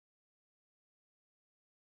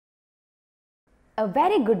A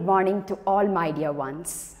very good morning to all my dear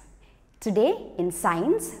ones. Today in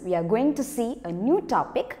science we are going to see a new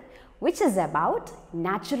topic which is about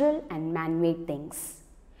natural and man-made things.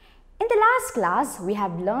 In the last class we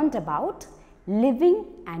have learnt about living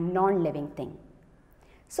and non-living thing.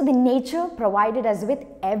 So the nature provided us with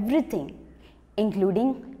everything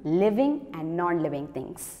including living and non-living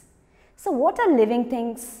things. So what are living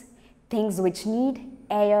things? Things which need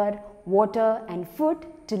air, water and food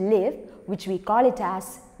to live, which we call it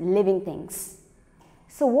as living things.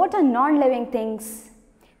 So what are non-living things?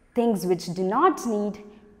 Things which do not need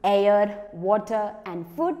air, water and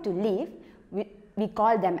food to live, we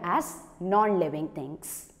call them as non-living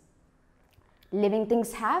things. Living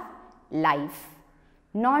things have life.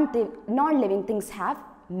 Non-living things have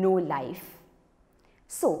no life.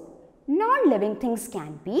 So non-living things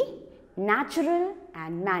can be natural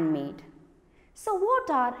and man-made. So what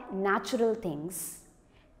are natural things?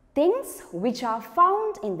 Things which are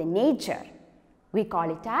found in the nature, we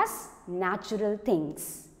call it as natural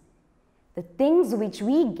things. The things which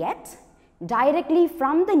we get directly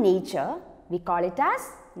from the nature, we call it as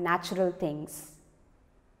natural things.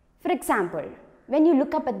 For example, when you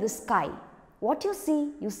look up at the sky, what you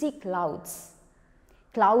see? You see clouds.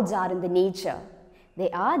 Clouds are in the nature. They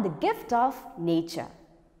are the gift of nature.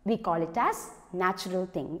 We call it as natural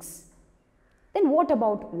things. Then what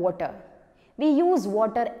about water? We use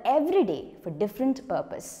water every day for different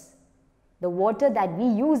purpose. The water that we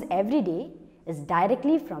use every day is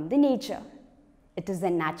directly from the nature. It is a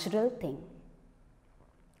natural thing.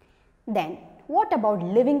 Then what about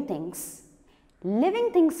living things?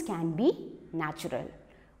 Living things can be natural.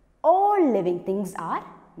 All living things are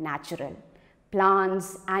natural.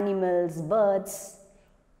 Plants, animals, birds,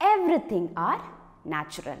 everything are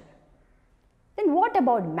natural. Then what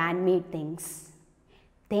about man-made things?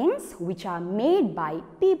 Things which are made by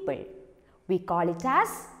people. We call it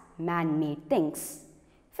as man-made things.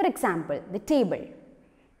 For example, the table.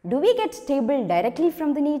 Do we get table directly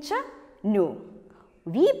from the nature? No.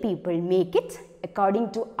 We people make it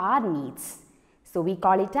according to our needs. So we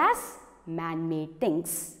call it as man-made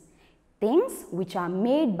things. Things which are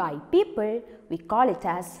made by people, we call it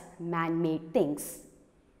as man-made things.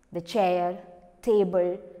 The chair,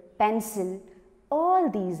 table, pencil, all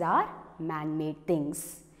these are man-made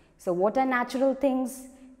things. So what are natural things?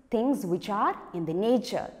 Things which are in the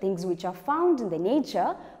nature, things which are found in the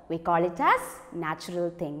nature, we call it as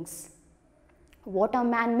natural things. What are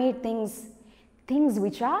man-made things? Things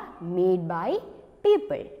which are made by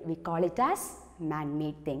people, we call it as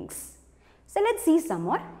man-made things. So let's see some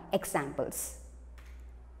more examples.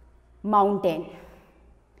 Mountain.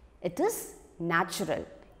 It is natural.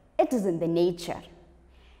 It is in the nature.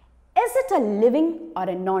 Is it a living or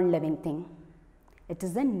a non-living thing? It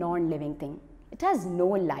is a non-living thing. It has no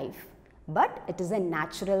life, but it is a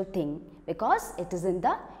natural thing because it is in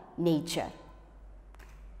the nature.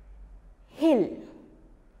 Hill.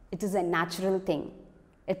 It is a natural thing.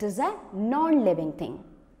 It is a non-living thing.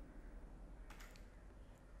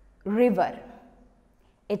 River.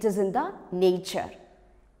 It is in the nature.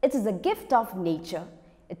 It is a gift of nature.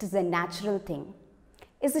 It is a natural thing.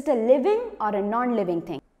 Is it a living or a non-living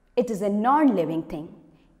thing? It is a non-living thing.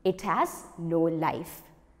 It has no life.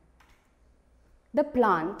 The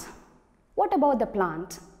plant. What about the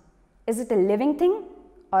plant? Is it a living thing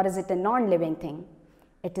or is it a non-living thing?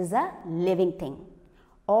 It is a living thing.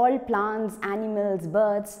 All plants, animals,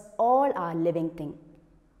 birds, all are living things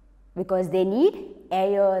because they need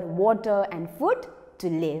air, water and food to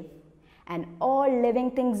live. And all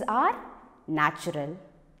living things are natural.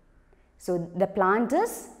 So the plant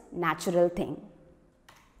is natural thing.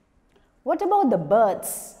 What about the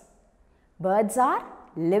birds? Birds are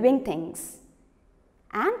living things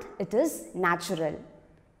and it is natural.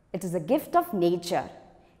 It is a gift of nature.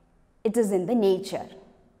 It is in the nature.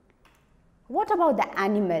 What about the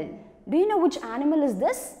animal? Do you know which animal is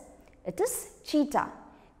this? It is cheetah.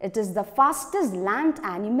 It is the fastest land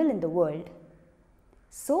animal in the world.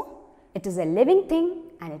 So it is a living thing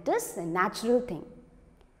and it is a natural thing.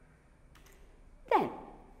 Then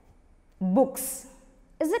books.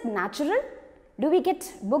 Is it natural? Do we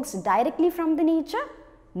get books directly from the nature?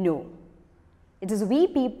 No. It is we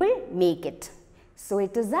people make it. So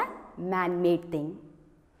it is a man-made thing.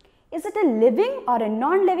 Is it a living or a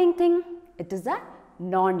non-living thing? It is a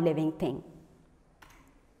non-living thing.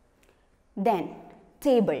 Then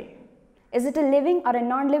table. Is it a living or a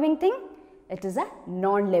non-living thing? It is a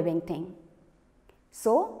non-living thing.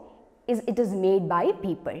 So it is made by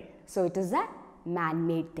people. So it is a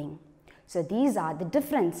man-made thing. So these are the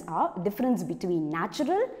difference between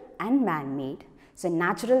natural and man-made. So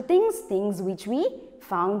natural things, things which we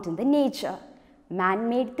found in the nature.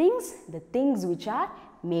 Man-made things, the things which are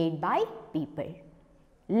made by people.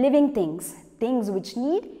 Living things, things which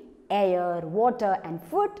need air, water and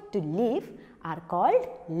food to live are called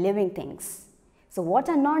living things. So what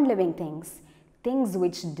are non-living things? Things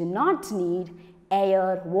which do not need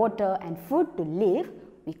air, water and food to live,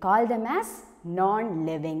 we call them as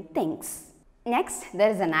non-living things. Next,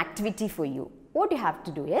 there is an activity for you. What you have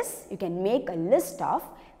to do is, you can make a list of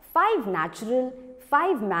 5 natural,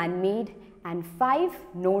 5 man-made and 5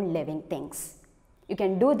 non-living things. You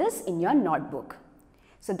can do this in your notebook.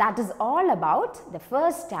 So that is all about the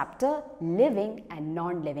first chapter, living and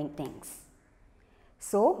non-living things.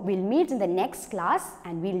 So we'll meet in the next class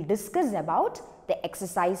and we'll discuss about the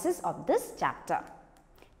exercises of this chapter.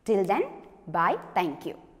 Till then, bye, thank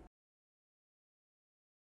you.